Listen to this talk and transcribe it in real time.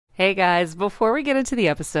Hey guys, before we get into the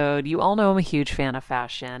episode, you all know I'm a huge fan of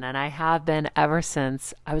fashion, and I have been ever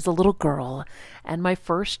since I was a little girl. And my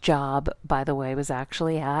first job, by the way, was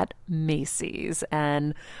actually at Macy's.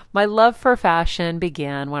 And my love for fashion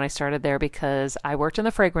began when I started there because I worked in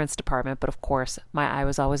the fragrance department, but of course, my eye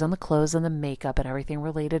was always on the clothes and the makeup and everything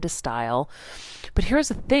related to style. But here's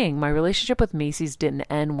the thing, my relationship with Macy's didn't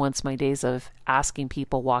end once my days of asking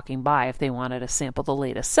people walking by if they wanted to sample the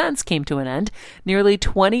latest scents came to an end. Nearly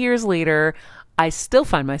 20 years later, I still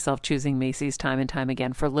find myself choosing Macy's time and time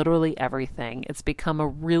again for literally everything. It's become a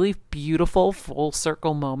really beautiful full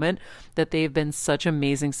circle moment that they've been such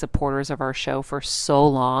amazing supporters of our show for so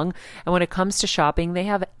long. And when it comes to shopping, they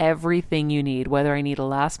have everything you need, whether I need a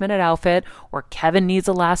last minute outfit or Kevin needs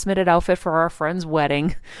a last minute outfit for our friend's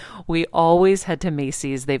wedding. We always head to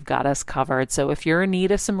Macy's. They've got us covered. So if you're in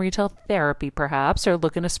need of some retail therapy, perhaps, or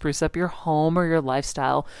looking to spruce up your home or your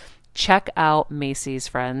lifestyle, check out Macy's,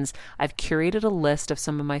 friends. I've curated a list of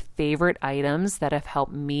some of my favorite items that have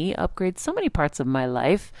helped me upgrade so many parts of my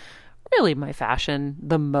life. Really, my fashion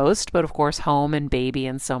the most, but of course, home and baby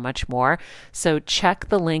and so much more. So check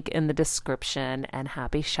the link in the description and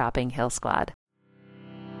happy shopping, Heal Squad.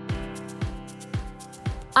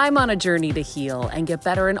 I'm on a journey to heal and get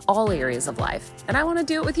better in all areas of life, and I want to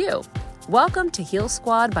do it with you. Welcome to Heal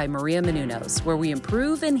Squad by Maria Menounos, where we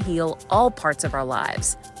improve and heal all parts of our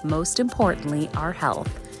lives, most importantly, our health.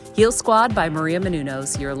 Heal Squad by Maria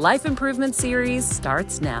Menounos, your life improvement series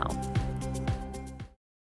starts now.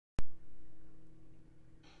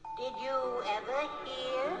 Did you ever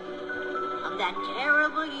hear of that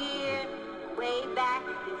terrible year way back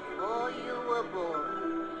before you were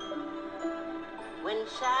born? When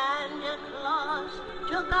Santa Claus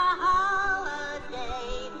took a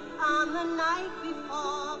holiday on the night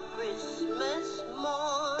before Christmas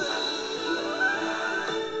morn.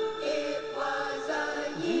 It was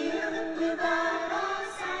a year without a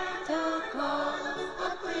Santa Claus,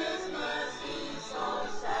 a Christmas Eve so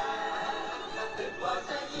sad. It was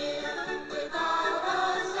a year without a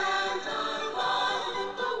Santa Claus,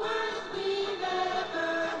 the worst we've ever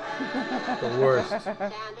had. The worst.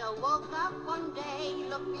 Santa woke up one day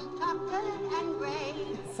looking tuckered and gray.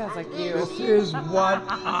 Sounds like you. This is what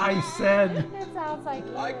I said. It sounds like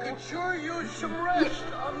you. I could sure use some rest.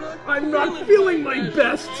 I'm not feeling my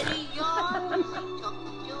best. And he yawned, he took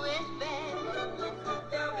to his bed.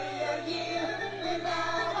 There'll be a year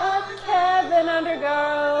without A Kevin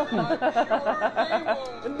undergirl.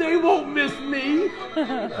 And they won't miss me. a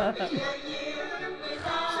year It's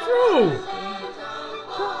without true.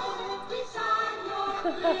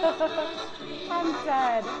 I'm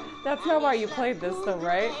dead. That's not why you played this though,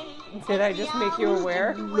 right? Did I just make you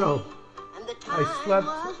aware? No, I slept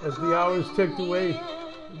as the hours ticked away. And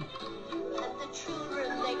the children,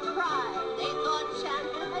 they cried. They thought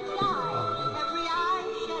Santa had died. Every eye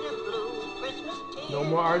shed a blue Christmas tear. No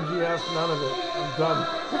more RGF, none of it. I'm done.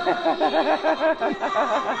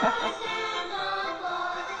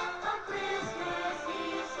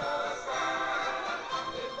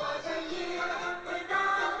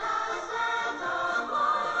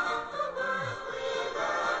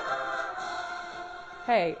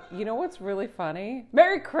 Hey, you know what's really funny?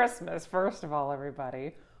 Merry Christmas, first of all,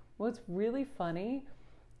 everybody. What's really funny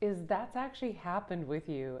is that's actually happened with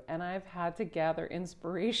you, and I've had to gather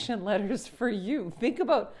inspiration letters for you. Think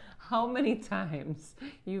about how many times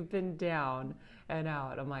you've been down and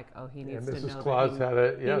out. I'm like, oh, he needs And to Mrs. know Claus that had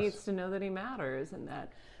it, he yes. needs to know that he matters, and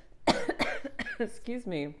that, excuse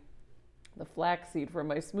me, the flaxseed from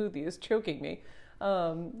my smoothie is choking me.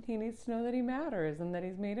 He needs to know that he matters and that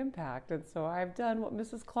he's made impact. And so I've done what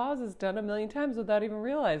Mrs. Claus has done a million times without even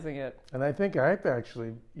realizing it. And I think I've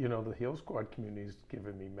actually, the Heal Squad community's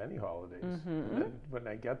given me many holidays. And then when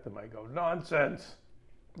I get them, I go, nonsense.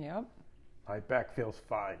 Yep. My back feels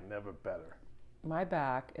fine, never better. My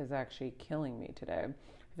back is actually killing me today.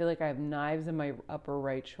 I feel like I have knives in my upper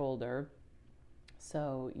right shoulder.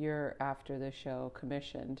 So you're, after the show,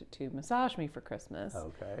 commissioned to massage me for Christmas.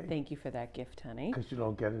 Okay. Thank you for that gift, honey. Because you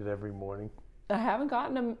don't get it every morning. I haven't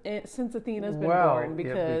gotten them since Athena's been Well, born yeah,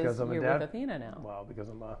 because because I'm a you're dad- with Athena now. Well, because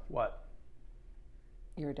I'm a what?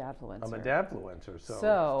 You're a dadfluencer. I'm a dadfluencer,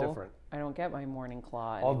 so it's different. I don't get my morning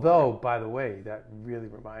claw anymore. Although, by the way, that really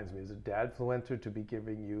reminds me, as a dadfluencer, to be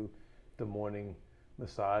giving you the morning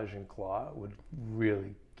massage and claw would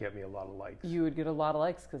really get me a lot of likes. You would get a lot of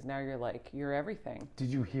likes because now you're everything. Did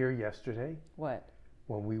you hear yesterday What?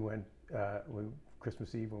 when we went,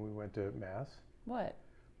 Christmas Eve when we went to Mass? What?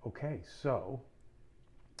 Okay, so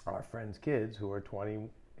our friends' kids who are 20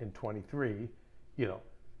 and 23,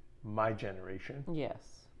 my generation,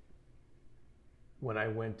 Yes. when I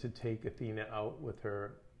went to take Athena out with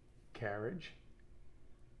her miscarriage,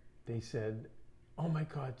 they said, "Oh my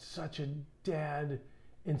God, such a dad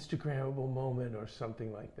Instagrammable moment," or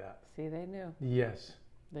something like that. See, they knew. Yes.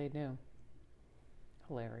 They knew.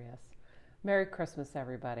 Hilarious. Merry Christmas,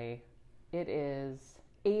 everybody. It is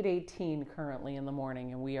 8:18 currently in the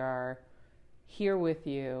morning, and we are here with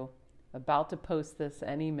you, about to post this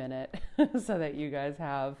any minute so that you guys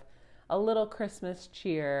have a little Christmas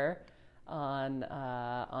cheer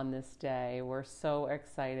on this day. We're so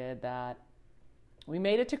excited that we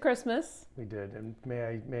made it to Christmas. We did. And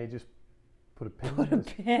may I just put a pin Put in a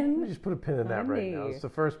this? pin? Let me just put a pin in that right now. Honey. It's the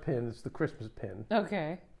first pin. It's the Christmas pin.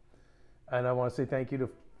 Okay. And I want to say thank you to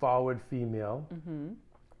Forward Female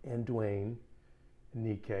and Dwayne and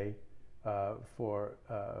Nikkei for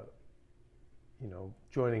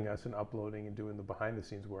joining us and uploading and doing the behind the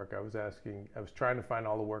scenes work. I was trying to find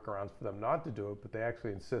all the workarounds for them not to do it, but they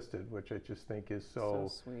actually insisted, which I just think is so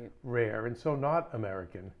sweet, rare and so not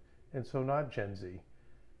American and so not Gen Z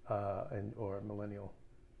or millennial.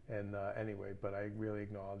 And anyway, but I really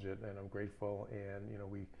acknowledge it, and I'm grateful. And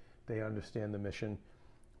they understand the mission.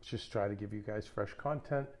 Let's just try to give you guys fresh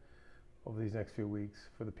content over these next few weeks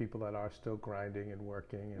for the people that are still grinding and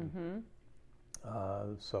working.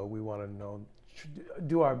 And so we want to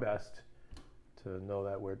do our best to know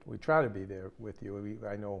that we try to be there with you.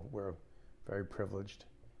 I know we're very privileged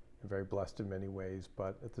and very blessed in many ways,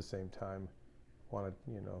 but at the same time,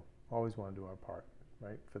 always want to do our part,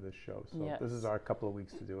 right, for this show. So Yes. This is our couple of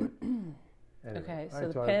weeks to do it. Anyway, Okay, all so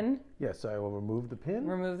right, the pin? Yes, I will remove the pin.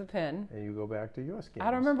 Remove the pin. And you go back to your scans.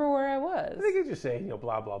 I don't remember where I was. I think you just say,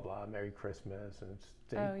 blah, blah, blah, Merry Christmas, and it's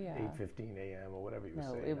 8:15 a.m. or whatever you were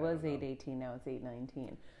No, saying. it was 8:18, now it's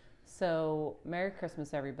 8:19. So, Merry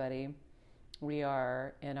Christmas, everybody. We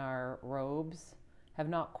are in our robes, have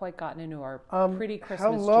not quite gotten into our pretty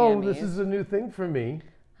Christmas Hello, jammies. this is a new thing for me.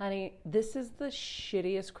 Honey, this is the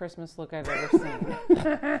shittiest Christmas look I've ever seen.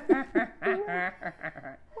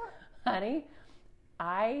 Honey,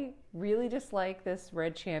 I really dislike this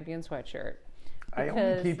red champion sweatshirt. I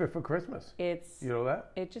only keep it for Christmas. You know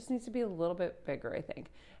that? It just needs to be a little bit bigger, I think.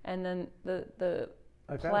 And then the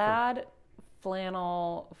I found plaid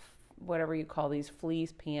flannel, whatever you call these,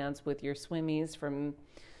 fleece pants with your swimmies from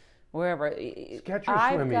wherever. Skechers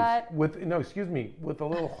swimmies with a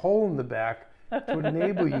little hole in the back to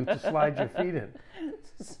enable you to slide your feet in.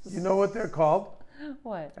 You know what they're called?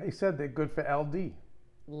 What? I said they're good for LD.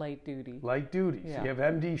 Light duty. Light duty. Yeah. So you have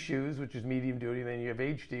MD shoes, which is medium duty, and then you have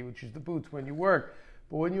HD, which is the boots when you work.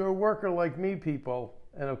 But when you're a worker like me, people,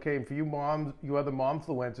 and okay, for you moms, you other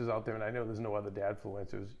momfluencers out there, and I know there's no other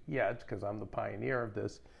dadfluencers yet because I'm the pioneer of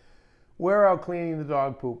this, we're out cleaning the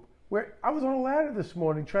dog poop. I was on a ladder this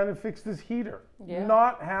morning trying to fix this heater. Yeah.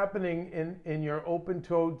 Not happening in your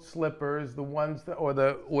open-toed slippers, the ones that or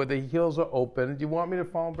the heels are open. Do you want me to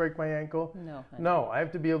fall and break my ankle? No, honey. No, I have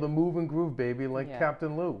to be able to move and groove, baby, like Yeah.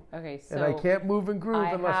 Captain Lou. Okay, so And I can't move and groove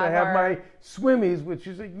I unless I have have our- my swimmies, which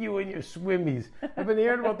is you and your swimmies. I've been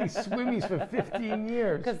hearing about these swimmies for 15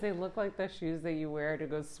 years. because they look like the shoes that you wear to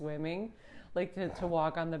go swimming, like to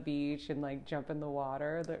walk on the beach and like jump in the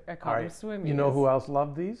water. I call All them right, swimmies. you know who else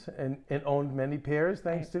loved these and owned many pairs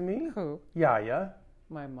thanks to me? Who? Yaya.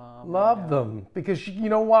 My mom. Loved them. Because you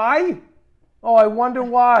know why? Oh, I wonder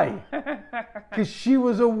why. Because she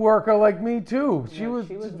was a worker like me too. She was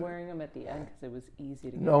wearing them at the end because it was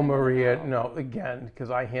easy to get. No, in and Maria, out. no, again, because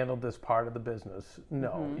I handled this part of the business.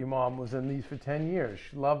 No, your mom was in these for 10 years.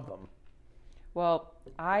 She loved them. Well,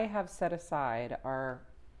 I have set aside our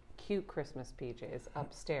cute Christmas PJs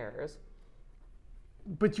upstairs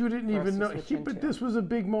But you didn't For us even to know. switch But into. this was a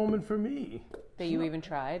big moment for me. that you even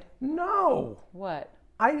tried. No, What?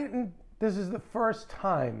 I didn't. This is the first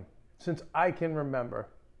time since I can remember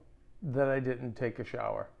that I didn't take a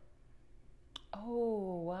shower.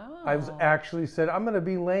 Oh, wow. I was actually said, I'm going to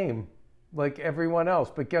be lame like everyone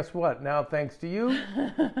else. But guess what? Now, thanks to you,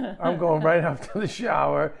 I'm going right after the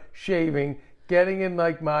shower, shaving, getting in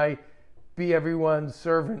like my be everyone's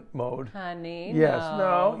servant mode. Honey. Yes,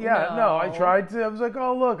 no, I tried to. I was like,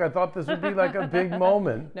 oh, look, I thought this would be like a big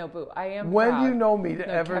moment. No, boo. I am. When proud. do you know me to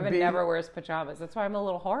No, ever Kevin be? never wears pajamas. That's why I'm a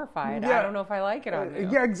little horrified. Yeah. I don't know if I like it on you.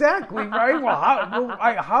 Yeah, exactly, right? Well,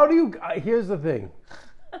 how do you, here's the thing.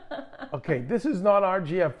 Okay, this is not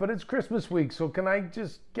RGF, but it's Christmas week, so can I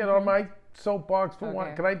just get on my soapbox for one?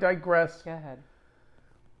 Okay. Can I digress? Go ahead.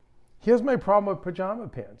 Here's my problem with pajama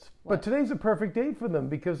pants. What? But today's a perfect day for them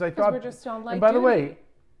because I thought. we're just on light And by the duty. way,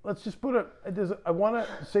 let's just put I want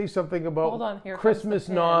to say something about Hold on, here comes Christmas the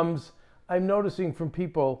pin. noms. I'm noticing from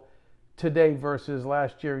people today versus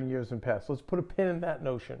last year and years in past. Let's put a pin in that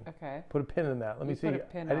notion. Okay. Put a pin in that. Let me You see. put a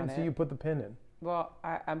pin I didn't on see it. you put the pin in. Well,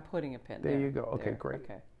 I'm putting a pin There there. you go. Okay, There. great.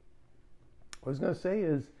 Okay. what I was going to say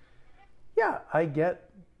is, yeah, I get,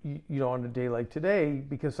 on a day like today,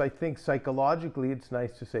 because I think psychologically it's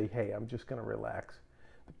nice to say, hey, I'm just going to relax.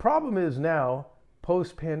 The problem is now,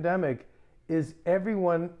 post-pandemic, is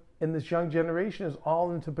everyone in this young generation is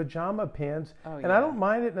all into pajama pants. Oh, and I don't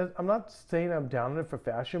mind it. I'm not saying I'm down on it for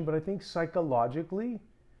fashion, but I think psychologically,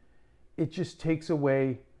 it just takes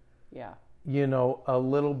away, Yeah. a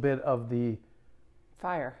little bit of the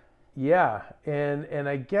Fire. yeah, and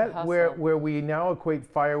I get Hustle. where we now equate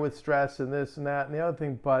fire with stress and this and that and the other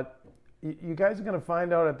thing, but you guys are going to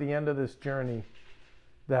find out at the end of this journey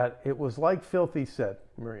that it was like Filthy said,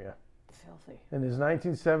 Maria, Filthy. in his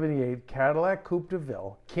 1978 Cadillac Coupe de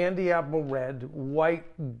Ville, candy apple red, white,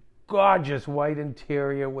 gorgeous white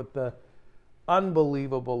interior with the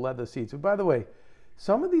unbelievable leather seats. And by the way,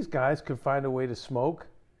 some of these guys could find a way to smoke,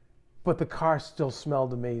 but the car still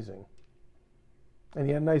smelled amazing. And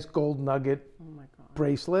he had a nice gold nugget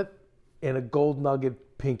bracelet and a gold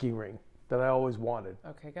nugget pinky ring that I always wanted.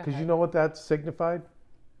 Okay, go ahead. Because you know what that signified?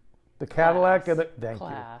 The Cadillac and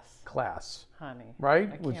the class, honey. right?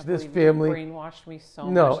 I Which can't this believe family you brainwashed me so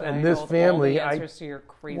No, much. that and I this know family, all I- the answers to your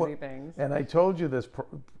crazy things. And I told you this.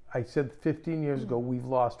 I said 15 years ago, we've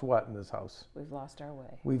lost what in this house? We've lost our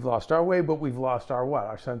way. We've lost our way, but we've lost our what?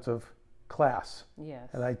 Our sense of class. Yes.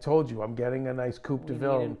 And I told you, I'm getting a nice Coupe de we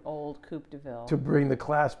Ville need an old Coupe de Ville. to bring the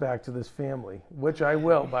class back to this family, which I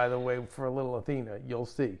will, by the way, for a little Athena. You'll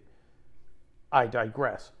see. I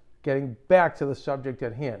digress. Getting back to the subject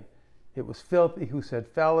at hand. It was Filthy who said,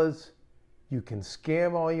 fellas, you can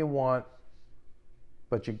scam all you want,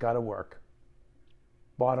 but you got to work.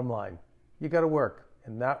 Bottom line, you got to work.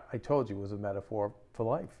 And that, I told you, was a metaphor for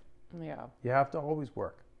life. Yeah. You have to always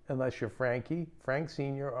work, unless you're Frankie, Frank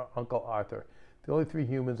Sr., or Uncle Arthur. The only three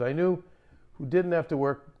humans I knew who didn't have to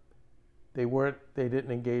work. They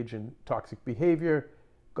didn't engage in toxic behavior,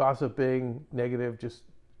 gossiping, negative, just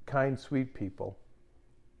kind, sweet people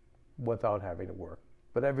without having to work.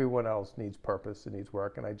 But everyone else needs purpose and needs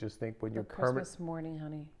work, and I just think when you're permanent. Christmas morning,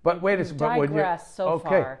 honey. But wait a second. But when you're Digress so okay,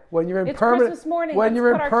 far. when you're in It's permanent, Christmas morning, when let's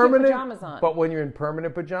you're put in our cute permanent, pajamas on. but when you're in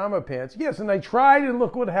permanent pajama pants, yes. And I tried, and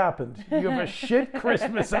look what happened. You have a shit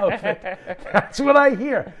Christmas outfit. That's what I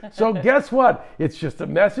hear. So guess what? It's just a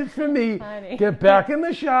message for me. Honey. Get back in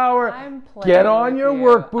the shower. I'm playing Get on with your you.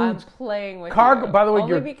 work boots. I'm playing with Cargo. you. By the way,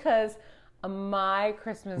 only you're because my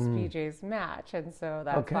Christmas PJs match, and so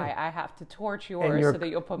that's Okay. why I have to torch and yours you're- so that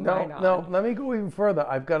you'll put no, mine on. No, let me go even further.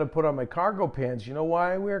 I've got to put on my cargo pants. You know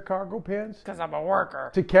why I wear cargo pants? Because I'm a worker.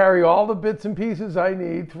 To carry all the bits and pieces I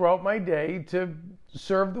need throughout my day to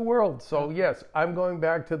serve the world. So yes, I'm going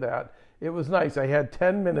back to that. It was nice. I had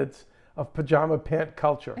 10 minutes of pajama pant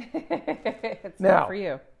culture. It's Now- not for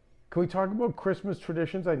you. Can we talk about Christmas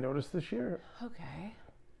traditions I noticed this year? Okay.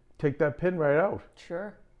 Take that pin right out.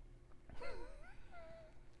 Sure.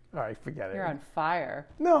 All right, forget You're it. on fire.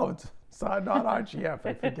 No, it's not RGF.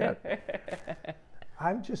 I forget.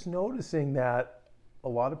 I'm just noticing that a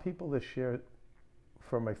lot of people this year,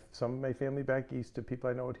 from some of my family back east to people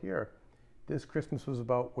I know it here, this Christmas was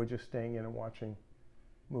about we're just staying in and watching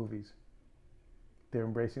movies. They're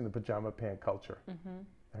embracing the pajama pant culture. Mm-hmm.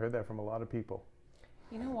 I heard that from a lot of people.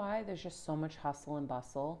 You know why? There's just so much hustle and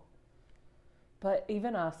bustle. But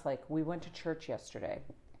even us, like, we went to church yesterday.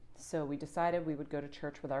 So we decided we would go to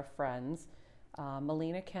church with our friends.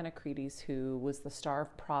 Melina Kanakrides, who was the star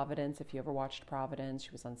of Providence, if you ever watched Providence.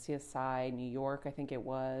 She was on CSI, New York, I think it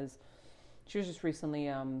was. She was just recently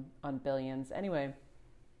on Billions. Anyway,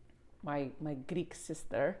 my Greek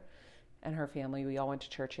sister and her family, we all went to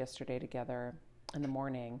church yesterday together in the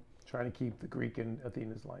morning. Trying to keep the Greek in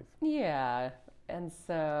Athena's life. Yeah, and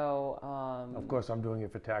so... Of course, I'm doing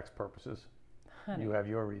it for tax purposes. honey, You have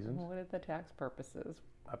your reasons. what are the tax purposes?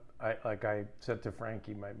 Like I said to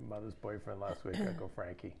Frankie, my mother's boyfriend last week, I go,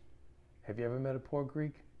 Frankie, have you ever met a poor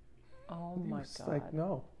Greek? Oh He my was God. like,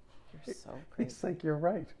 no. You're so crazy. He's like, you're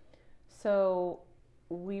right. So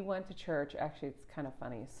we went to church. Actually, it's kind of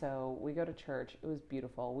funny. So we go to church. It was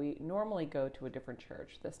beautiful. We normally go to a different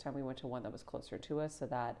church. This time we went to one that was closer to us so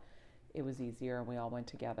that it was easier and we all went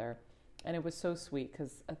together. And it was so sweet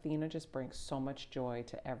because Athena just brings so much joy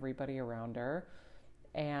to everybody around her.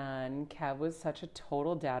 And Kev was such a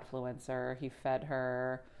total dadfluencer. He fed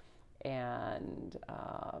her and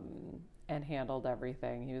handled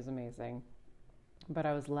everything. He was amazing. But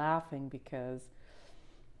I was laughing because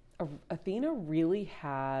Athena really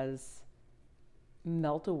has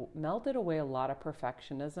melted away a lot of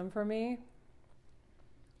perfectionism for me.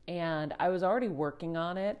 And I was already working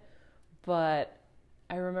on it, but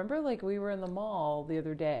I remember like we were in the mall the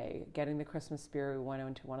other day getting the Christmas spirit. We went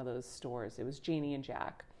into one of those stores. It was Janie and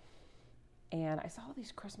Jack. and I saw all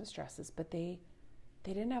these Christmas dresses, but they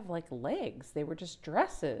didn't have like legs. They were just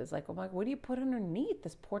dresses. Like, I'm like, what do you put underneath?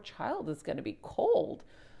 This poor child is going to be cold.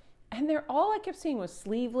 And they're all I kept seeing was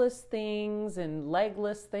sleeveless things and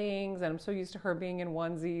legless things. And I'm so used to her being in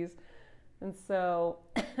onesies. And so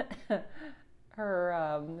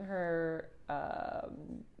her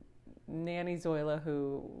nanny Zoila,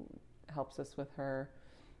 who helps us with her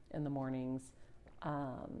in the mornings,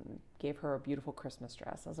 gave her a beautiful Christmas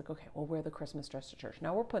dress. I was like, okay, we'll wear the Christmas dress to church.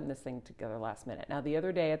 Now we're putting this thing together last minute. Now the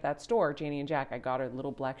other day at that store, Janie and Jack, I got her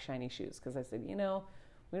little black shiny shoes because I said,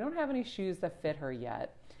 we don't have any shoes that fit her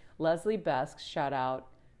yet. Leslie Besk, shout out,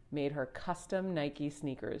 made her custom Nike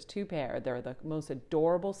sneakers, 2 pair. They're the most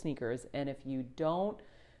adorable sneakers. And if you don't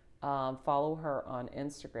follow her on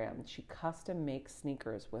Instagram, she custom makes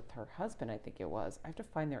sneakers with her husband, I think it was. I have to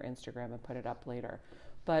find their Instagram and put it up later.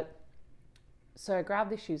 But so I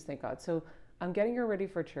grabbed the shoes, thank God. So I'm getting her ready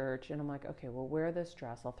for church, and I'm like, okay, we'll wear this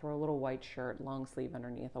dress. I'll throw a little white shirt, long sleeve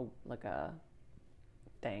underneath, like a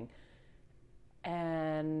thing.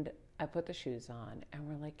 And I put the shoes on, and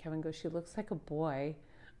we're like, Kevin goes, she looks like a boy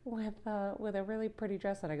with a really pretty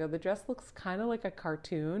dress. And I go, the dress looks kind of like a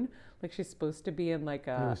cartoon, like she's supposed to be in like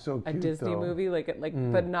a Disney movie,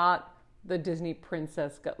 but not the Disney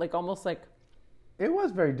princess, like almost like. It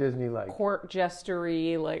was very Disney-like. Court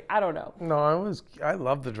jestery, like, I don't know. No, I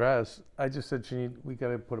love the dress. I just said we got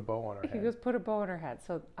to put a bow on her head. He goes, put a bow on her head.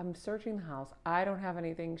 So I'm searching the house. I don't have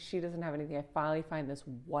anything. She doesn't have anything. I finally find this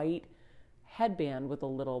white headband with a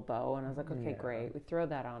little bow. And I was like, okay, great. We throw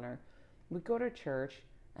that on her. We go to church,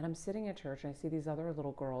 and I'm sitting at church, and I see these other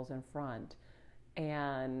little girls in front.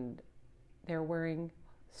 And they're wearing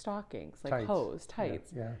stockings, like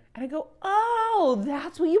tights. Yeah. And I go, oh,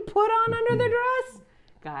 that's what you put on under the dress?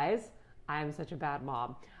 Guys, I'm such a bad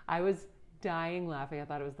mom. I was dying laughing. I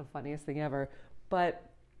thought it was the funniest thing ever. But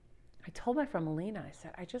I told my friend Melina, I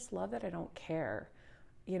said, I just love that I don't care.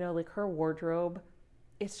 Like her wardrobe,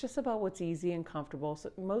 it's just about what's easy and comfortable.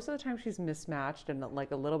 So most of the time she's mismatched and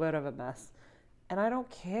like a little bit of a mess. And I don't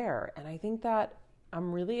care. And I think that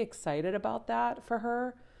I'm really excited about that for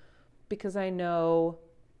her because I know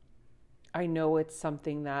it's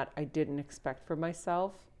something that I didn't expect for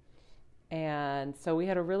myself. And so we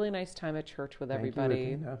had a really nice time at church with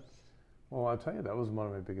everybody. Thank you, well, I'll tell you, that was one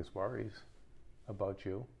of my biggest worries about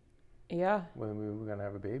you. Yeah. When we were going to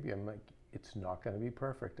have a baby, I'm like, it's not going to be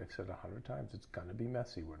perfect. I said 100 times, it's going to be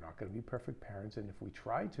messy. We're not going to be perfect parents. And if we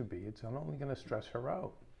try to be, it's only going to stress her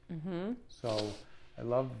out. Mm-hmm. So I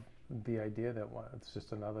love the idea that it's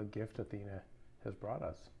just another gift Athena has brought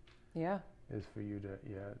us. Yeah. Is for you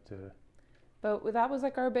to But that was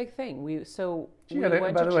like our big thing. We went to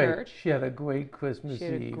church. She had a great Christmas Eve. She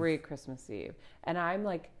had a great Christmas Eve. And I'm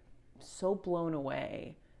like so blown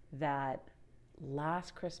away that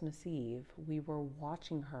last Christmas Eve, we were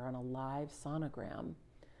watching her on a live ultrasound,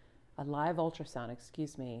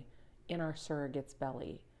 in our surrogate's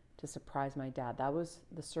belly to surprise my dad. That was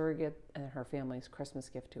the surrogate and her family's Christmas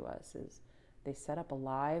gift to us, is they set up a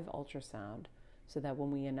live ultrasound so that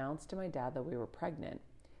when we announced to my dad that we were pregnant,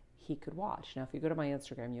 he could watch. Now, if you go to my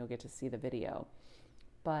Instagram, you'll get to see the video.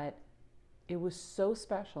 But it was so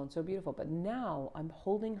special and so beautiful. But now I'm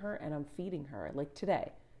holding her and I'm feeding her. Like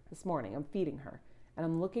this morning, I'm feeding her. And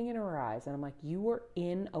I'm looking in her eyes and I'm like, you were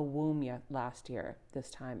in a womb last year, this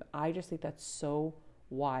time. I just think that's so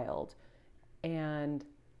wild. And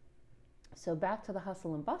so back to the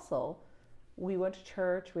hustle and bustle. We went to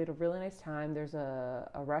church. We had a really nice time. There's a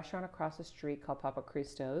restaurant across the street called Papa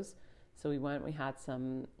Christo's. So we went, we had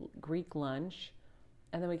some Greek lunch,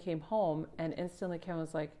 and then we came home, and instantly Kevin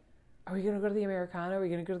was like, are we going to go to the Americana? Are we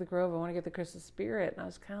going to go to the Grove? I want to get the Christmas spirit. And I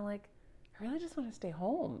was kind of like, I really just want to stay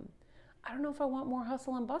home. I don't know if I want more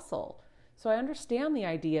hustle and bustle. So I understand the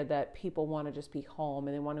idea that people want to just be home,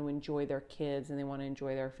 and they want to enjoy their kids, and they want to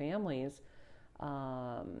enjoy their families.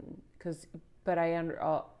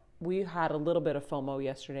 We had a little bit of FOMO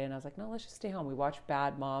yesterday, and I was like, no, let's just stay home. We watched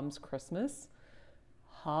Bad Moms Christmas.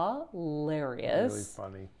 Hilarious.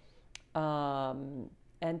 Really funny.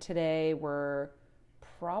 And today we're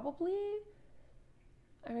probably,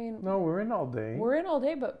 no, we're in all day. We're in all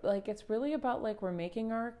day, but like it's really about like we're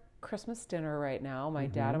making our Christmas dinner right now. My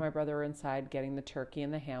dad and my brother are inside getting the turkey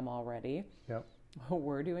and the ham all ready. Yep.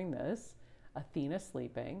 We're doing this. Athena's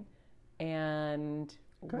sleeping, and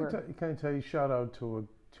Can I tell you, shout out to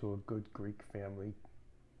a good Greek family.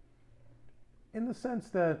 In the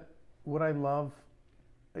sense that what I love.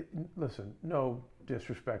 Listen, no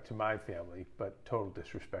disrespect to my family, but total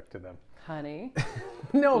disrespect to them. Honey.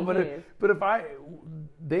 No,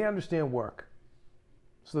 they understand work.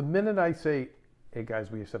 So the minute I say, hey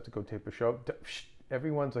guys, we just have to go tape a show,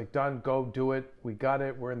 everyone's like, done, go do it. We got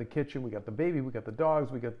it. We're in the kitchen. We got the baby. We got the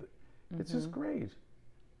dogs. It's just great.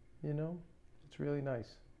 You know, it's really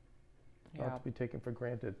nice. Not to be taken for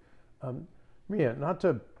granted. Mia, not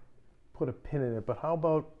to put a pin in it, but how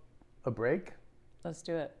about a break? Let's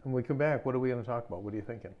do it. And we come back. What are we going to talk about? What are you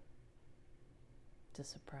thinking? It's a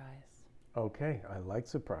surprise. Okay, I like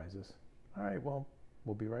surprises. All right, well,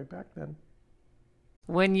 we'll be right back then.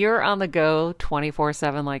 When you're on the go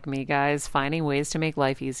 24/7 like me, guys, finding ways to make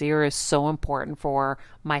life easier is so important for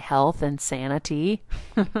my health and sanity.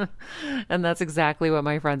 And that's exactly what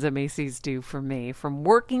my friends at Macy's do for me. From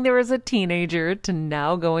working there as a teenager to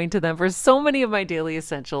now going to them for so many of my daily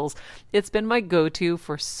essentials, it's been my go-to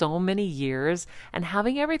for so many years. And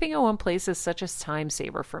having everything in one place is such a time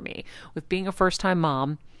saver for me. With being a first-time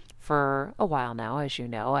mom, for a while now, as you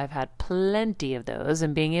know, I've had plenty of those,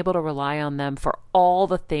 and being able to rely on them for all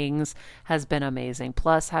the things has been amazing.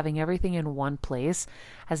 Plus, having everything in one place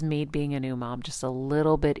has made being a new mom just a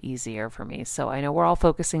little bit easier for me. So I know we're all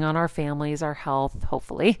focusing on our families, our health,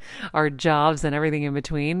 hopefully, our jobs, and everything in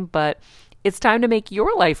between, but it's time to make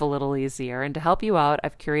your life a little easier. And to help you out,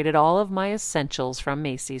 I've curated all of my essentials from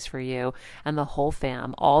Macy's for you and the whole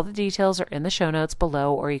fam. All the details are in the show notes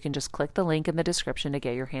below, or you can just click the link in the description to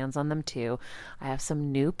get your hands on them too. I have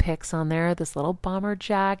some new picks on there. This little bomber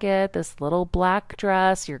jacket, this little black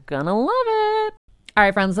dress. You're gonna love it. All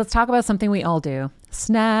right, friends, let's talk about something we all do.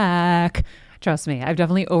 Snack. Trust me, I've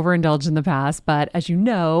definitely overindulged in the past, but as you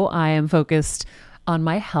know, I am focused on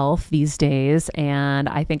my health these days, and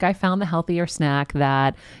I think I found the healthier snack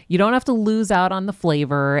that you don't have to lose out on the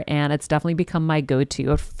flavor, and it's definitely become my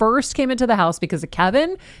go-to. It first came into the house because of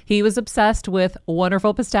Keven. He was obsessed with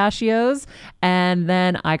wonderful pistachios, and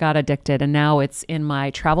then I got addicted, and now it's in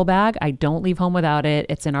my travel bag. I don't leave home without it.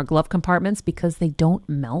 It's in our glove compartments because they don't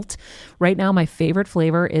melt. Right now, my favorite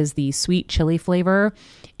flavor is the sweet chili flavor.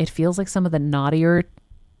 It feels like some of the naughtier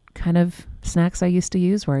kind of snacks I used to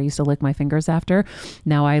use, where I used to lick my fingers after.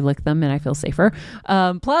 Now I lick them and I feel safer.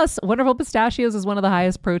 Plus, Wonderful Pistachios is one of the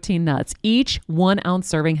highest protein nuts. Each 1 ounce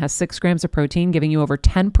serving has 6 grams of protein, giving you over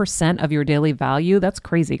 10% of your daily value. That's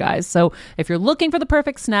crazy, guys. So if you're looking for the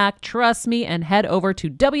perfect snack, trust me and head over to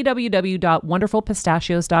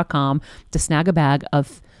www.wonderfulpistachios.com to snag a bag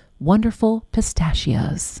of Wonderful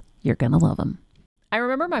Pistachios. You're going to love them. I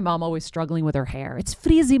remember my mom always struggling with her hair. It's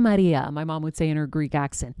frizzy Maria, my mom would say in her Greek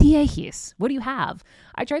accent. Diehis, what do you have?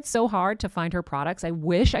 I tried so hard to find her products. I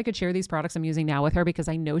wish I could share these products I'm using now with her because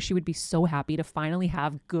I know she would be so happy to finally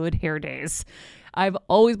have good hair days. I've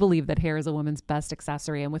always believed that hair is a woman's best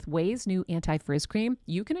accessory, and with Ouai's new anti-frizz cream,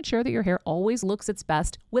 you can ensure that your hair always looks its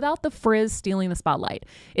best without the frizz stealing the spotlight.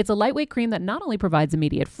 It's a lightweight cream that not only provides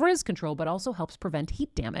immediate frizz control, but also helps prevent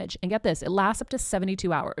heat damage. And get this, it lasts up to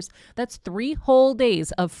 72 hours. That's 3 whole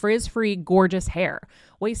days of frizz-free, gorgeous hair.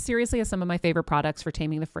 Ouai seriously has some of my favorite products for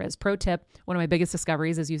taming the frizz. Pro tip, one of my biggest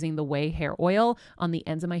discoveries is using the Ouai hair oil on the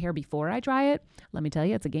ends of my hair before I dry it. Let me tell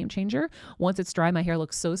you, it's a game changer. Once it's dry, my hair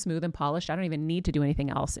looks so smooth and polished, I don't even need to do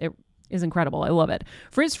anything else. It is incredible. I love it.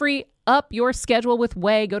 Frizz-free, up your schedule with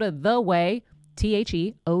Ouai. Go to the Ouai,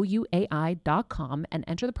 TheOuai.com, and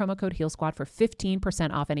enter the promo code HealSquad for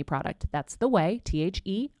 15% off any product. That's the Ouai,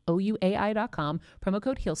 TheOuai.com, promo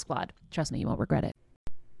code HealSquad. Trust me, you won't regret it.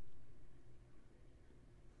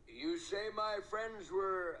 You say my friends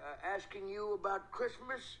were asking you about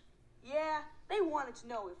Christmas? Yeah, they wanted to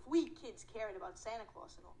know if we kids cared about Santa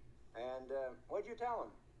Claus and all. And what'd you tell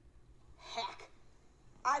them? Heck,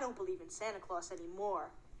 I don't believe in Santa Claus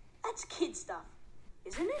anymore. That's kid stuff,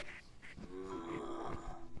 isn't it?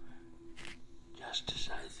 Just as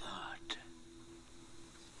I thought.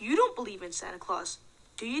 You don't believe in Santa Claus,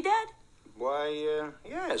 do you, Dad? Why,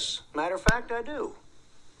 yes. Matter of fact, I do.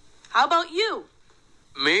 How about you?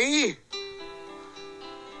 Me?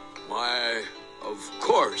 Why, of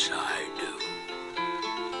course I do.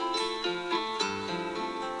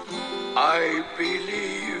 I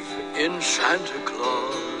believe in Santa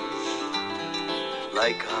Claus,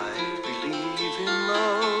 like I believe in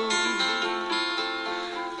love.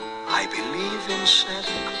 I believe in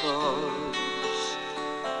Santa Claus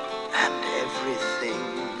and everything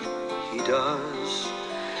he does.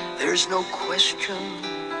 There's no question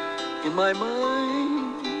in my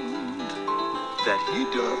mind that he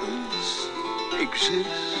does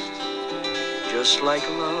exist. Just like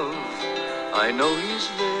love, I know he's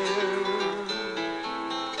there,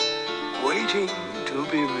 waiting to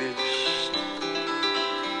be missed.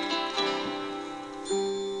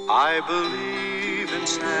 I believe in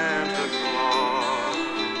Santa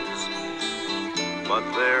Claus, but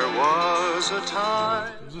there was a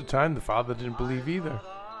time. There was a time the father didn't believe either.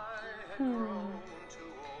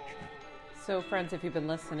 So, friends, if you've been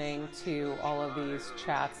listening to all of these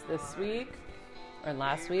chats this week or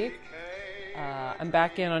last week, I'm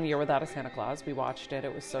back in on Year Without a Santa Claus. We watched it.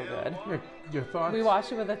 It was so good. Your thoughts? We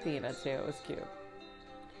watched it with Athena, too. It was cute.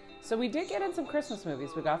 So we did get in some Christmas movies.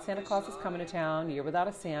 We got Santa Claus is Coming to Town, Year Without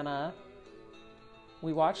a Santa.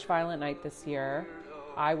 We watched Violent Night this year.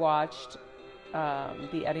 I watched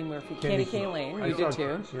the Eddie Murphy, Candy Cane Lane. You did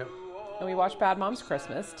too. Yep. And we watched Bad Moms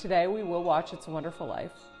Christmas. Today we will watch It's a Wonderful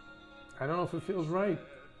Life. I don't know if it feels right.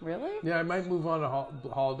 Really? Yeah, I might move on to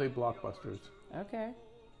holiday blockbusters. Okay.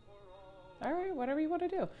 All right, whatever you want to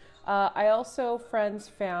do. I also, friends,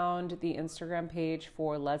 found the Instagram page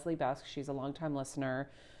for Leslie Besk. She's a longtime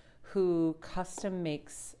listener who custom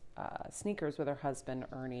makes sneakers with her husband,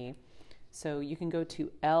 Ernie. So you can go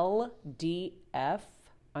to LDF_customs,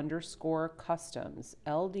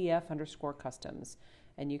 LDF_customs,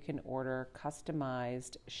 and you can order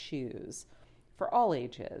customized shoes for all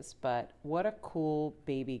ages. But what a cool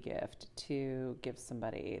baby gift to give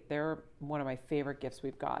somebody. They're one of my favorite gifts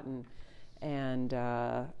we've gotten. And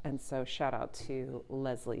so shout out to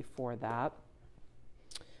Leslie for that.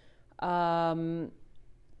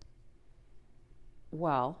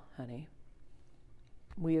 Well, honey,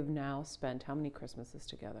 we have now spent how many Christmases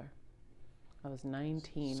together? I was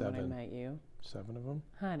 19 when I met you. 7 of them?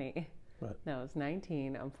 Honey. What? No, I was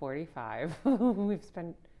 19. I'm 45. We've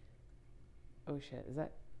spent, oh shit, is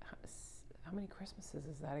that, how many Christmases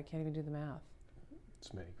is that? I can't even do the math.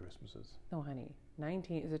 It's many Christmases. No, honey.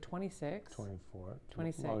 19, is it 26? 24.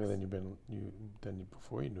 26. Longer than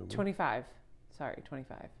before you knew me. 25. Sorry,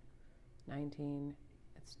 25. 19,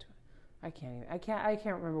 it's, I can't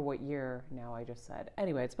remember what year now I just said.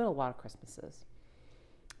 Anyway, it's been a lot of Christmases.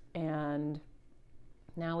 And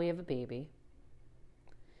now we have a baby.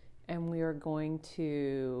 And we are going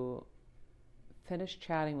to finish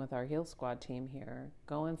chatting with our Heal Squad team here,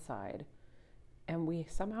 go inside, and we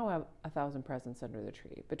somehow have 1,000 presents under the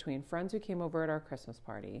tree between friends who came over at our Christmas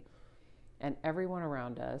party and everyone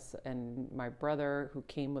around us, and my brother who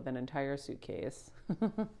came with an entire suitcase.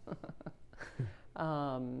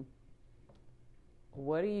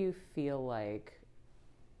 What do you feel like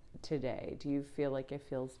today? Do you feel like it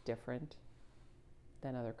feels different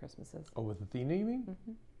than other Christmases? Oh, with Athena, you mean?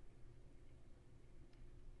 Mm-hmm.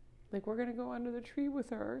 Like, we're going to go under the tree with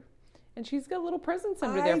her. And she's got little presents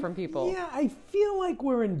under there from people. Yeah, I feel like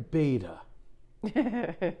we're in beta.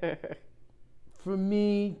 For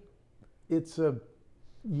me, it's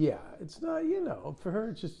it's not, for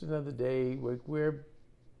her, it's just another day. We're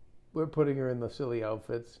putting her in the silly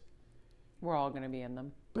outfits. We're all going to be in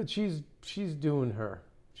them. But she's doing her.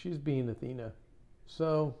 She's being Athena.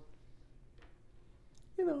 So,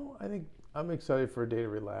 I think I'm excited for a day to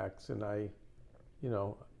relax. And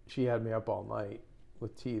she had me up all night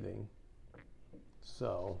with teething.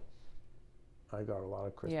 So, I got a lot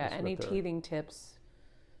of Christmas. Yeah, any with her. teething tips,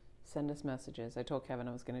 send us messages. I told Kevin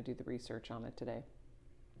I was going to do the research on it today.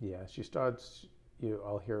 Yeah, she starts,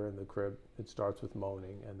 I'll hear her in the crib. It starts with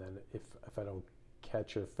moaning. And then if I don't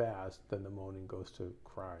catch her fast, then the moaning goes to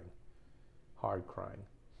crying, hard crying.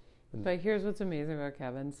 But here's what's amazing about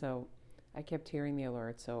Kevin. So I kept hearing the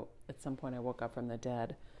alert. So at some point I woke up from the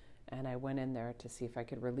dead and I went in there to see if I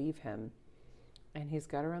could relieve him. And he's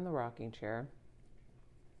got her in the rocking chair.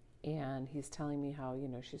 And he's telling me how,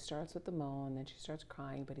 she starts with the moan and then she starts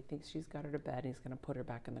crying, but he thinks she's got her to bed and he's going to put her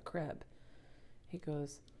back in the crib. He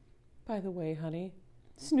goes, by the way, honey,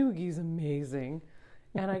 Snoogie's amazing.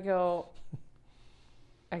 And I go,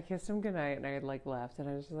 I kissed him goodnight and I had left. And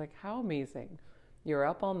I was just like, how amazing. You're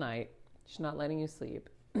up all night. She's not letting you sleep.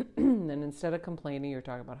 And instead of complaining, you're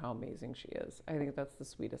talking about how amazing she is. I think that's the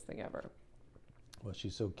sweetest thing ever. Well,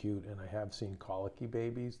 she's so cute. And I have seen colicky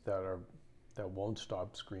babies that won't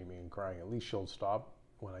stop screaming and crying. At least she'll stop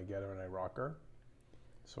when I get her and I rock her.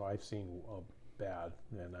 So I've seen bad,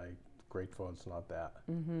 and I'm grateful it's not that.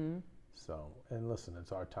 Mm-hmm. So, and listen,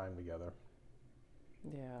 it's our time together.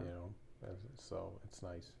 Yeah. So it's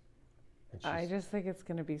nice. And I just think it's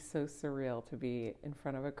going to be so surreal to be in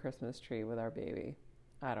front of a Christmas tree with our baby.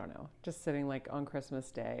 I don't know. Just sitting on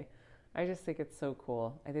Christmas Day. I just think it's so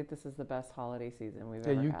cool. I think this is the best holiday season we've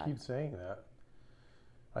ever had. Yeah, you keep saying that.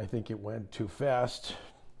 I think it went too fast.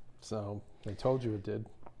 So I told you it did.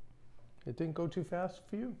 It didn't go too fast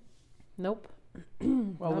for you? Nope.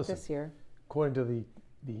 Well, Not listen, this year. according to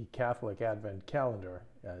the Catholic Advent calendar,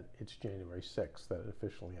 it's January 6th that it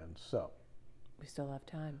officially ends. So We still have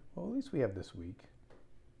time. Well, at least we have this week,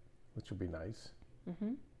 which will be nice.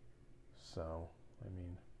 Mm-hmm. So, I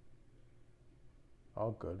mean,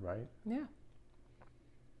 all good, right? Yeah.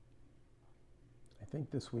 I think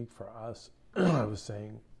this week for us, I was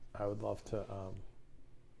saying I would love to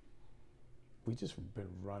we just been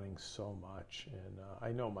running so much, and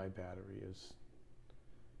I know my battery is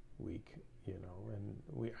weak, and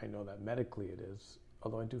I know that medically it is.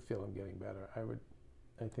 Although I do feel I'm getting better,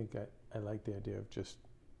 I think I like the idea of just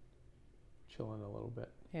chilling a little bit.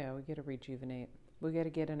 Yeah, we got to rejuvenate. We got to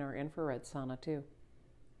get in our infrared sauna too.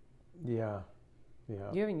 Yeah.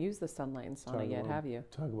 You haven't used the sunlight in sauna yet, have you?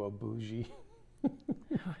 Talk about bougie. I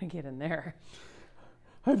want to get in there.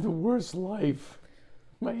 I have the worst life.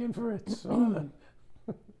 My infrared sauna.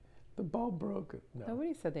 The bulb broke. No.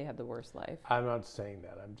 Nobody said they had the worst life. I'm not saying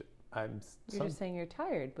that. You're just saying you're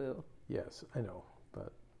tired, boo. Yes, I know.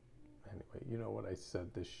 But anyway, you know what I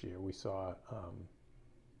said this year? We saw,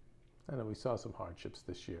 we saw some hardships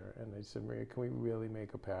this year. And I said, Maria, can we really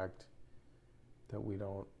make a pact that we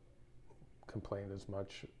don't complain as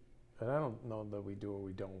much? And I don't know that we do or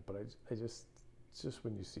we don't, but it's just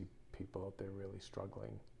when you see people out there really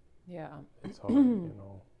struggling. Yeah. It's hard,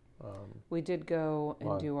 we did go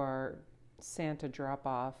and do our Santa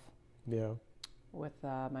drop-off. Yeah. With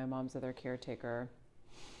my mom's other caretaker.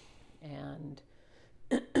 And,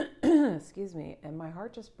 excuse me, and my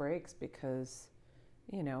heart just breaks because,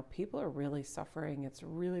 people are really suffering. It's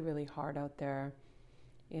really, really hard out there.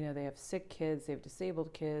 They have sick kids, they have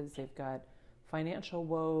disabled kids, they've got financial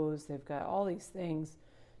woes, they've got all these things.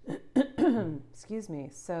 Excuse me.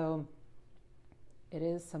 So it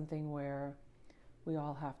is something where we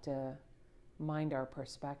all have to mind our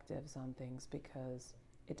perspectives on things, because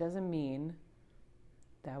it doesn't mean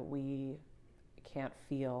that we can't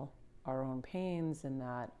feel our own pains and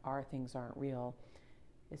that our things aren't real.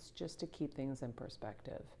 It's just to keep things in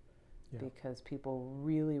perspective, because people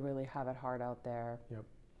really, really have it hard out there. Yep.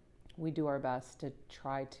 We do our best to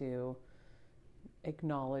try to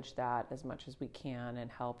acknowledge that as much as we can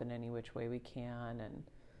and help in any which way we can. And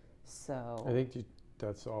so I think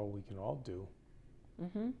that's all we can all do.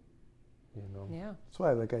 Mm-hmm. Yeah. That's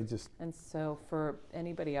why, And so for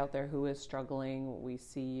anybody out there who is struggling, we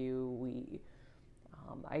see you.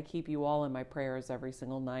 I keep you all in my prayers every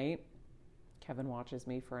single night. Keven watches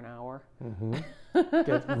me for an hour.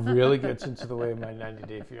 Mm-hmm. really gets into the way of my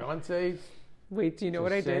 90-day fiance. Wait, do you know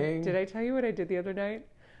what I did? Did I tell you what I did the other night?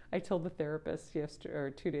 I told the therapist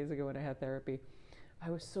 2 days ago when I had therapy. I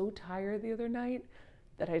was so tired the other night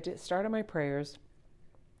that I started my prayers.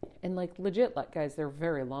 And legit, guys, they're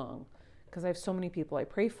very long, because I have so many people I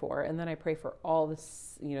pray for. And then I pray for all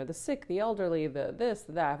this, the sick, the elderly, the this,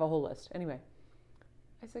 the that. I have a whole list. Anyway,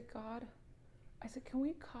 I said, God, can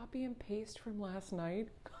we copy and paste from last night?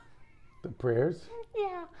 The prayers?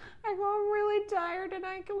 Yeah. I go, I'm really tired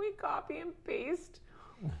tonight. Can we copy and paste?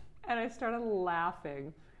 And I started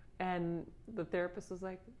laughing. And the therapist was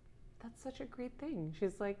like, that's such a great thing.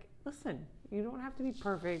 She's like, listen, you don't have to be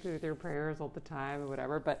perfect with your prayers all the time or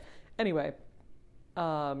whatever. But anyway,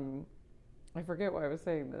 I forget why I was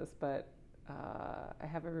saying this, but I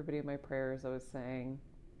have everybody in my prayers. I was saying,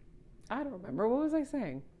 I don't remember. What was I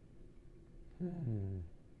saying?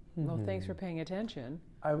 Well, thanks for paying attention.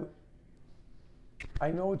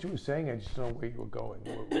 I know what you were saying. I just don't know where you were going.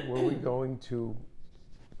 Were we going to,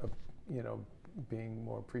 being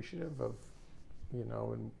more appreciative of,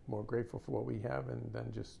 and more grateful for what we have, and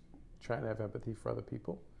then just trying to have empathy for other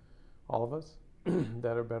people, all of us,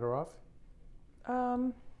 that are better off? I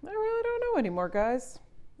really don't know anymore, guys.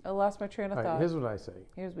 I lost my train of thought. Here's what I say.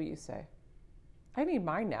 Here's what you say. I need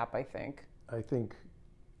my nap, I think. I think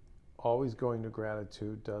always going to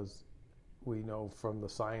gratitude does, we know from the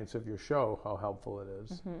science of your show how helpful it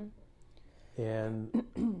is. Mm-hmm. And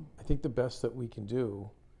I think the best that we can do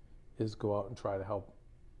is go out and try to help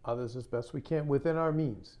others as best we can within our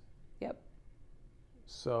means. Yep.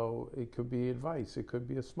 So it could be advice, it could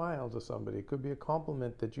be a smile to somebody, it could be a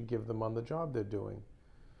compliment that you give them on the job they're doing.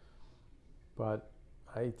 But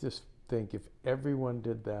I just think if everyone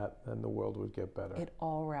did that, then the world would get better. It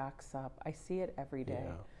all racks up. I see it every day.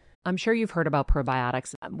 Yeah. I'm sure you've heard about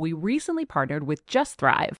probiotics. We recently partnered with Just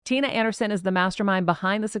Thrive. Tina Anderson is the mastermind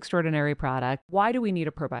behind this extraordinary product. Why do we need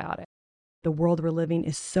a probiotic? The world we're living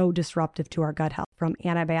is so disruptive to our gut health, from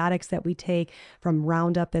antibiotics that we take, from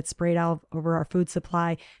Roundup that's sprayed out over our food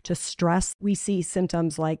supply, to stress. We see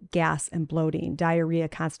symptoms like gas and bloating, diarrhea,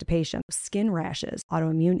 constipation, skin rashes,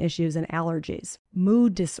 autoimmune issues, and allergies,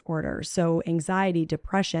 mood disorders. So anxiety,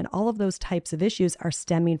 depression, all of those types of issues are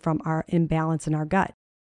stemming from our imbalance in our gut.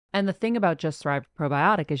 And the thing about Just Thrive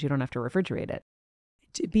probiotic is you don't have to refrigerate it.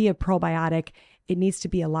 To be a probiotic, it needs to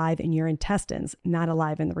be alive in your intestines, not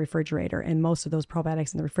alive in the refrigerator. And most of those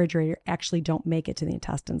probiotics in the refrigerator actually don't make it to the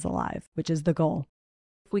intestines alive, which is the goal.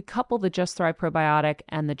 If we couple the Just Thrive probiotic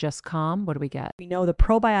and the Just Calm, what do we get? We know the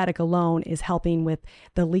probiotic alone is helping with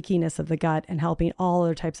the leakiness of the gut and helping all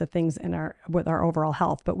other types of things with our overall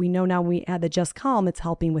health. But we know now when we add the Just Calm, it's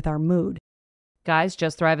helping with our mood. Guys,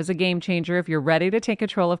 Just Thrive is a game changer. If you're ready to take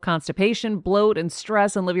control of constipation, bloat, and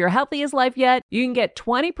stress and live your healthiest life yet, you can get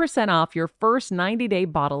 20% off your first 90-day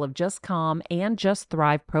bottle of Just Calm and Just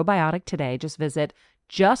Thrive probiotic today. Just visit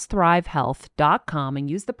justthrivehealth.com and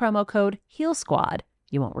use the promo code HEALSQUAD.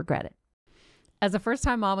 You won't regret it. As a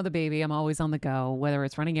first-time mom with a baby, I'm always on the go, whether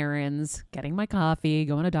it's running errands, getting my coffee,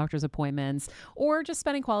 going to doctor's appointments, or just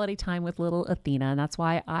spending quality time with little Athena. And that's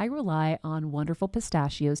why I rely on Wonderful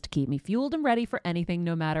Pistachios to keep me fueled and ready for anything,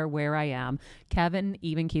 no matter where I am. Keven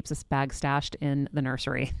even keeps a bag stashed in the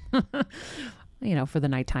nursery. For the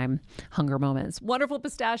nighttime hunger moments. Wonderful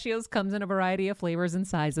Pistachios comes in a variety of flavors and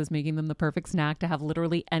sizes, making them the perfect snack to have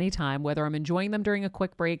literally any time, whether I'm enjoying them during a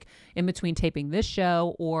quick break in between taping this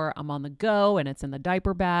show or I'm on the go and it's in the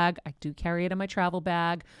diaper bag. I do carry it in my travel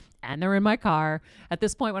bag and they're in my car. At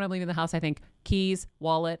this point, when I'm leaving the house, I think keys,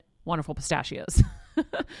 wallet, Wonderful Pistachios.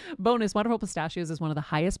 Bonus, Wonderful Pistachios is one of the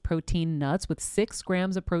highest protein nuts with 6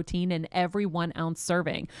 grams of protein in every 1 ounce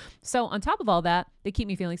serving. So on top of all that, they keep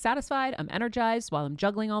me feeling satisfied. I'm energized while I'm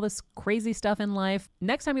juggling all this crazy stuff in life.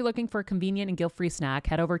 Next time you're looking for a convenient and guilt-free snack,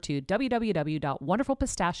 head over to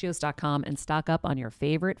www.wonderfulpistachios.com and stock up on your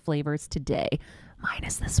favorite flavors today,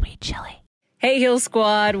 minus the sweet chili. Hey, Heal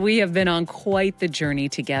Squad. We have been on quite the journey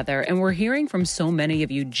together, and we're hearing from so many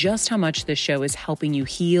of you just how much this show is helping you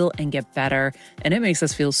heal and get better, and it makes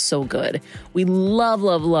us feel so good. We love,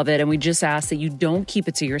 love, love it, and we just ask that you don't keep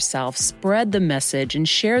it to yourself. Spread the message and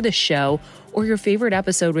share the show or your favorite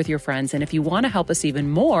episode with your friends. And if you want to help us even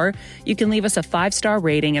more, you can leave us a 5-star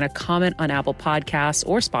rating and a comment on Apple Podcasts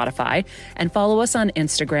or Spotify, and follow us on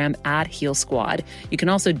Instagram at Heal Squad. You can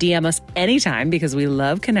also DM us anytime because we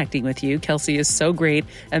love connecting with you. Kelsey is so great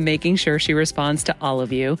at making sure she responds to all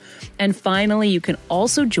of you. And finally, you can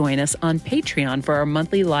also join us on Patreon for our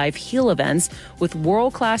monthly live heal events with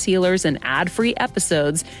world-class healers and ad-free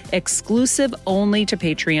episodes exclusive only to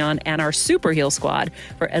Patreon and our Super Heal Squad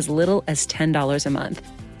for as little as $10 a month.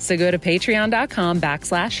 So go to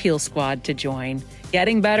patreon.com/Heal Squad to join.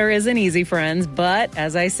 Getting better isn't easy, friends, but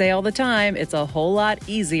as I say all the time, it's a whole lot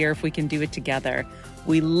easier if we can do it together.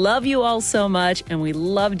 We love you all so much, and we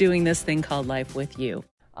love doing this thing called life with you.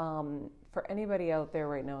 For anybody out there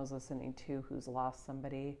right now who's listening to who's lost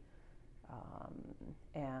somebody,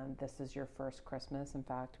 and this is your first Christmas. In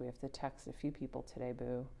fact, we have to text a few people today,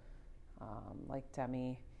 boo, like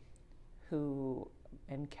Demi,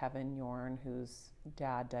 and Keven Yorn, whose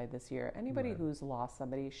dad died this year. Anybody who's lost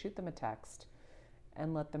somebody, shoot them a text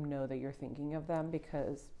and let them know that you're thinking of them,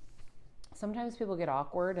 because sometimes people get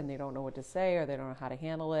awkward and they don't know what to say or they don't know how to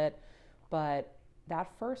handle it. But that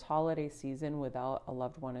first holiday season without a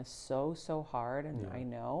loved one is so, so hard, and I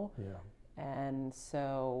know. Yeah. And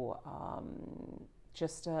so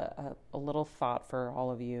just a little thought for all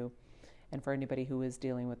of you, and for anybody who is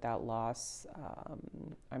dealing with that loss.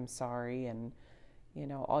 I'm sorry, and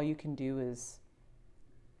all you can do is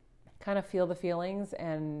kind of feel the feelings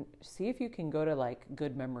and see if you can go to like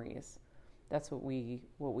good memories. That's what we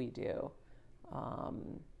do.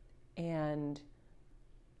 And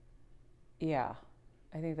yeah,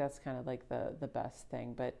 I think that's kind of like the best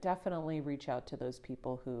thing, but definitely reach out to those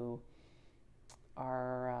people who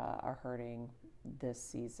are hurting this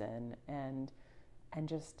season, and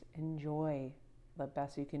just enjoy. The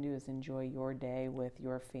best you can do is enjoy your day with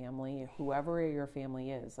your family, whoever your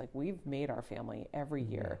family is. Like, we've made our family every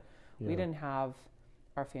year. Yeah. We didn't have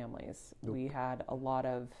our families. Nope. We had a lot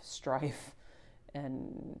of strife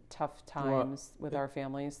and tough times with our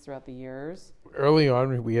families throughout the years. Early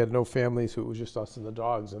on, we had no families, so it was just us and the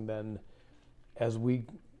dogs. And then as we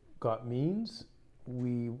got means,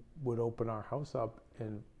 we would open our house up,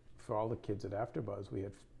 and for all the kids at AfterBuzz, we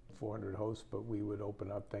had 400 hosts, but we would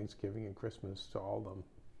open up Thanksgiving and Christmas to all of them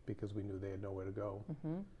because we knew they had nowhere to go.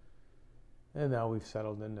 Mm-hmm. And now we've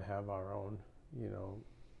settled in to have our own,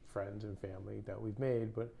 friends and family that we've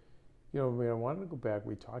made. But, I wanted to go back.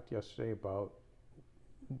 We talked yesterday about,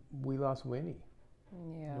 we lost Winnie.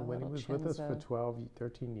 Yeah, Winnie was with us for 12,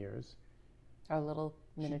 13 years. Our little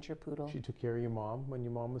miniature poodle. She took care of your mom when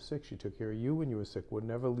your mom was sick. She took care of you when you were sick. Would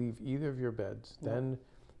never leave either of your beds. No. Then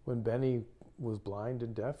when Benny was blind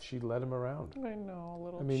and deaf, she led him around. I know,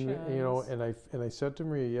 little Chance. And I said to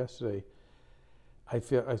Maria yesterday, I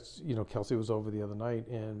feel, Kelsey was over the other night,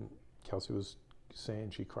 and Kelsey was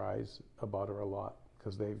saying she cries about her a lot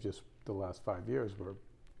because they've just, the last 5 years, where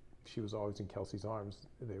she was always in Kelsey's arms.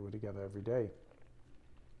 They were together every day.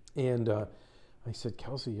 And I said,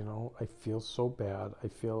 Kelsey, I feel so bad. I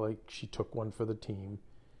feel like she took one for the team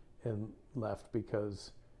and left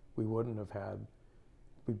because we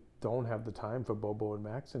don't have the time for Bobo and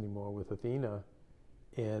Max anymore with Athena.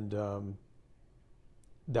 And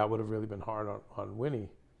that would have really been hard on Winnie.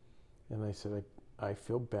 And I said, I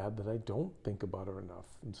feel bad that I don't think about her enough.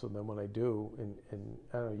 And so then when I do, and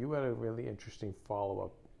I don't know, you had a really interesting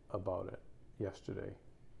follow-up about it yesterday.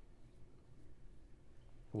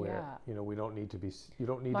 Where, we don't need to be, you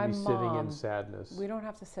don't need to be sitting in sadness. We don't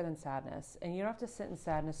have to sit in sadness. And you don't have to sit in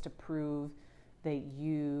sadness to prove that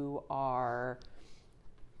you are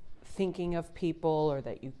thinking of people or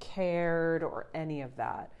that you cared or any of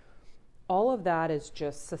that. All of that is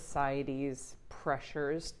just society's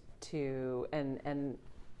pressures to, and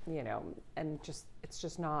just, it's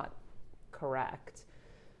just not correct.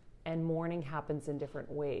 And mourning happens in different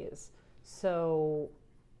ways. So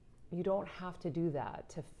you don't have to do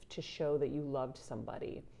that to show that you loved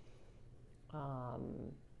somebody.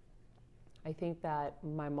 I think that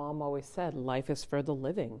my mom always said, life is for the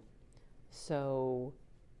living. So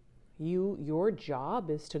your job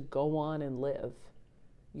is to go on and live.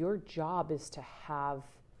 Your job is to have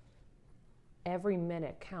every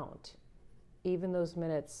minute count, even those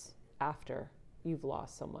minutes after you've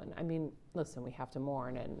lost someone. I mean, listen, we have to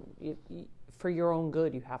mourn, and for your own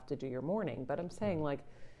good, you have to do your mourning. But I'm saying,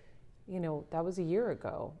 that was a year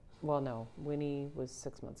ago. Well, no, Winnie was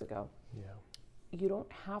 6 months ago. Yeah. You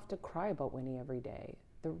don't have to cry about Winnie every day.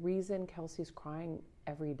 The reason Kelsey's crying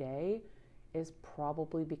every day is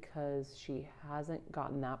probably because she hasn't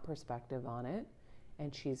gotten that perspective on it,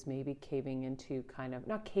 and she's maybe caving into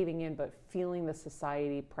not caving in, but feeling the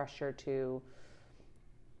society pressure to,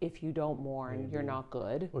 if you don't mourn, you're not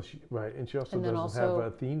good. Well, right, and she also doesn't have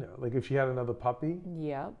Athena. Like if she had another puppy,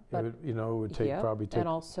 but it would probably take. And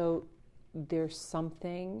also, there's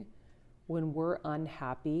something when we're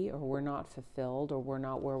unhappy or we're not fulfilled or we're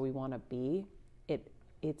not where we want to be.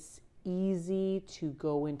 It's easy to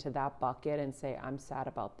go into that bucket and say, I'm sad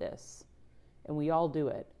about this, and we all do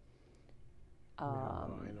it. I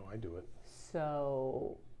know I do it.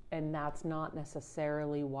 So, and that's not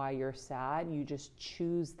necessarily why you're sad. You just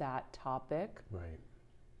choose that topic, right?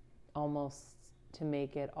 Almost to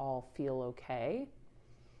make it all feel okay.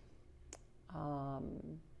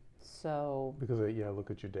 So because look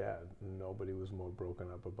at your dad. Nobody was more broken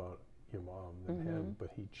up about your mom than him, but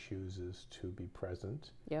he chooses to be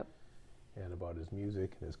present. Yep. And about his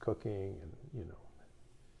music and his cooking and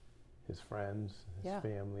his friends, his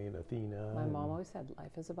family, and Athena. My mom always said,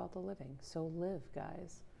 life is about the living. So live,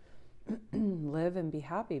 guys. Live and be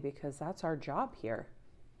happy, because that's our job here.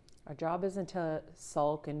 Our job isn't to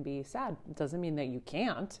sulk and be sad. It doesn't mean that you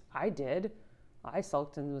can't. I did. I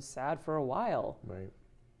sulked and was sad for a while. Right.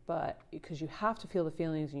 But because you have to feel the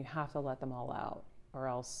feelings and you have to let them all out, or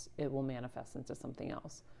else it will manifest into something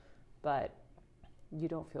else. But you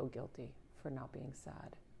don't feel guilty for not being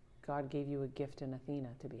sad. God gave you a gift in Athena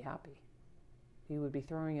to be happy. You would be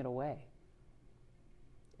throwing it away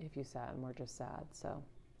if you sat and were just sad. So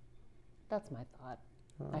that's my thought.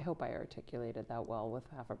 I hope I articulated that well with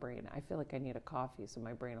half a brain. I feel like I need a coffee so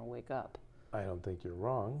my brain will wake up. I don't think you're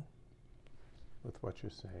wrong with what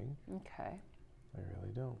you're saying. Okay. I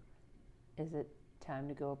really don't. Is it time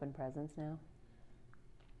to go open presents now?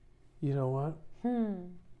 You know what?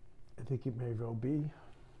 I think it may well be.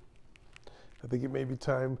 I think it may be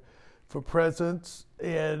time for presents.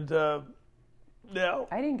 And now.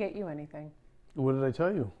 I didn't get you anything. What did I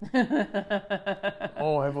tell you?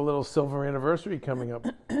 Oh, I have a little silver anniversary coming up.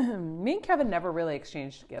 Me and Kevin never really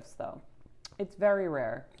exchanged gifts, though. It's very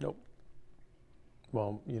rare. Nope.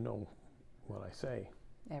 Well, you know what I say.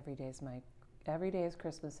 Every day is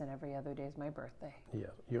Christmas and every other day is my birthday. Yeah.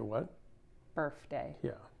 Your what? Birthday.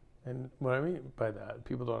 Yeah. And what I mean by that,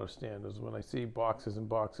 people don't understand, is when I see boxes and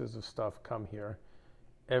boxes of stuff come here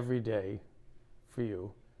every day for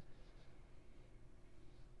you,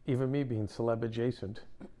 even me being celeb adjacent.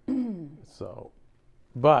 So,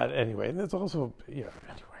 but anyway, and there's also, anyway,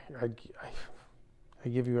 I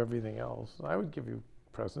give you everything else. I would give you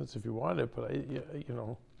presents if you wanted, but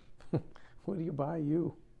what do you buy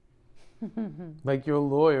you? Like your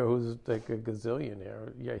lawyer, who's like a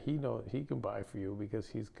gazillionaire, he can buy for you because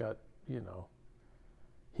he's got,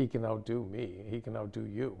 he can outdo me. He can outdo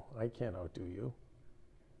you. I can't outdo you.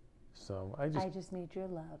 So I just need your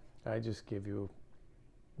love. I just give you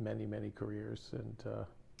many, many careers,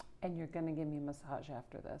 and you're gonna give me a massage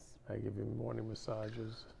after this. I give you morning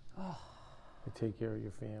massages. Oh. I take care of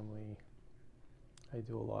your family. I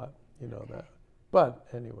do a lot, that. But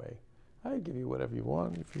anyway, I give you whatever you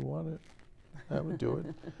want if you want it. I would do it.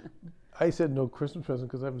 I said no Christmas present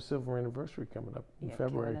because I have a silver anniversary coming up in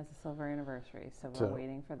February. Keven has a silver anniversary, so we're So-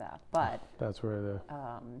 waiting for that. But That's where the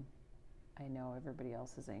I know everybody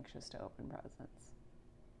else is anxious to open presents.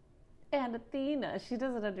 And Athena, she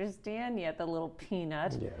doesn't understand yet, the little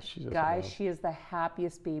peanut. yeah, she doesn't Guys, know. she is the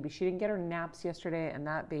happiest baby. She didn't get her naps yesterday, and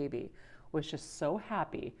that baby was just so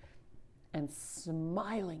happy and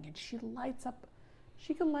smiling. And she can light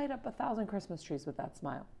up 1,000 Christmas trees with that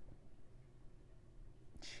smile.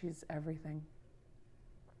 She's everything.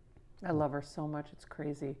 I love her so much. It's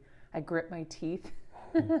crazy. I grit my teeth.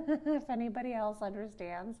 If anybody else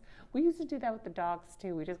understands. We used to do that with the dogs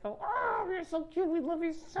too. We just go, oh, you're so cute. We love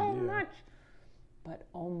you so much. But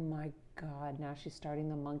oh my God, now she's starting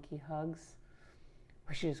the monkey hugs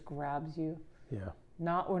where she just grabs you. Yeah.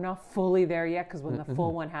 We're not fully there yet because when the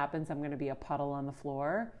full one happens, I'm going to be a puddle on the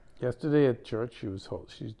floor. Yesterday at church, she was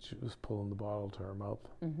pulling the bottle to her mouth.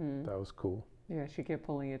 Mm-hmm. That was cool. Yeah, she kept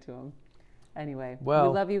pulling it to him. Anyway, Well,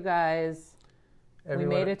 we love you guys. Everyone,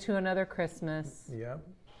 We made it to another Christmas. Yeah.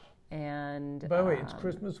 And By the way, it's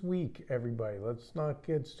Christmas week, everybody. Let's not,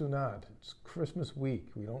 kids, do not. It's Christmas week.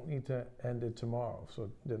 We don't need to end it tomorrow. So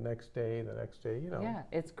the next day, Yeah,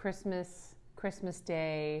 it's Christmas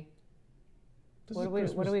Day. This What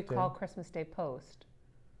is do we Christmas call Day. Christmas Day post?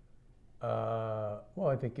 Well,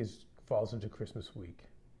 I think it falls into Christmas week.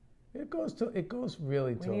 It goes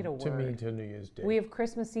really We need a to me word. to New Year's Day. We have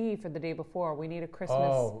Christmas Eve for the day before. We need a Christmas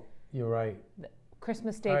Oh, you're right.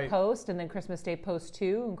 Christmas Day post, and then Christmas Day post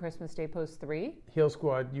 2 and Christmas Day post 3. Heel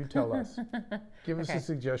Squad, you tell us. Give us Okay. a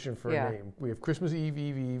suggestion for Yeah. a name. We have Christmas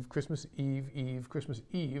Eve, Christmas Eve, Christmas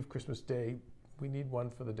Eve, Christmas Day. We need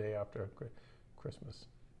one for the day after Christmas.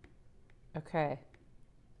 Okay.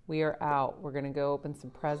 We are out. We're going to go open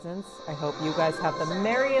some presents. I hope you guys have the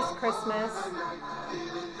merriest Christmas.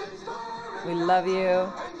 We love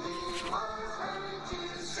you.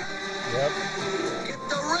 Yep. Get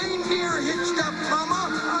the reindeer hitched up,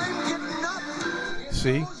 Mama. I'm getting up.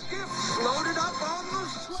 See? Gifts loaded up on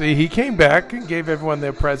the See, he came back and gave everyone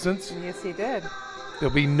their presents. Yes, he did.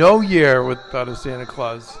 There'll be no year without a Santa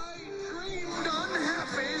Claus. dreamed unhappy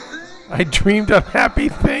thing. I dreamed of happy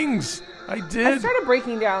things. I I did. started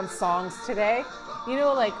breaking down songs today. You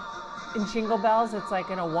know, like in Jingle Bells, it's like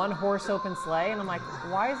in a one-horse open sleigh. And I'm like,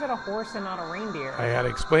 why is it a horse and not a reindeer? I had to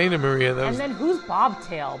explain to Maria that And was... then who's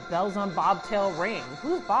Bobtail? Bells on Bobtail ring.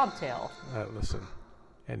 Who's Bobtail? listen.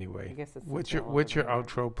 Anyway, I guess it's the what's tail your over there.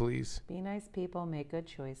 outro, please? Be nice people, make good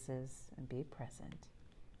choices, and be present.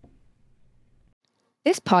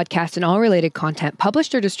 This podcast and all related content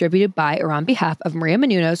published or distributed by or on behalf of Maria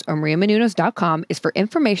Menounos or mariamenounos.com is for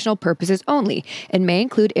informational purposes only and may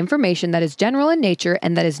include information that is general in nature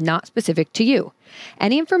and that is not specific to you.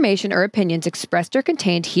 Any information or opinions expressed or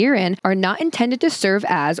contained herein are not intended to serve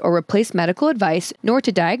as or replace medical advice, nor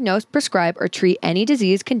to diagnose, prescribe, or treat any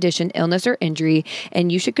disease, condition, illness, or injury,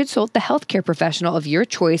 and you should consult the healthcare professional of your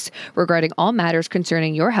choice regarding all matters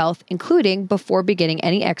concerning your health, including before beginning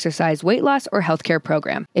any exercise, weight loss, or healthcare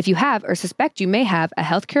program. If you have or suspect you may have a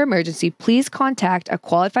healthcare emergency, please contact a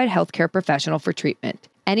qualified healthcare professional for treatment.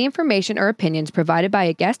 Any information or opinions provided by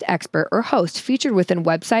a guest expert or host featured within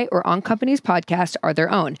website or on company's podcast are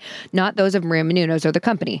their own, not those of Maria Menounos or the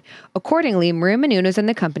company. Accordingly, Maria Menounos and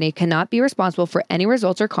the company cannot be responsible for any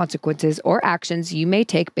results or consequences or actions you may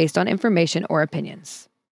take based on information or opinions.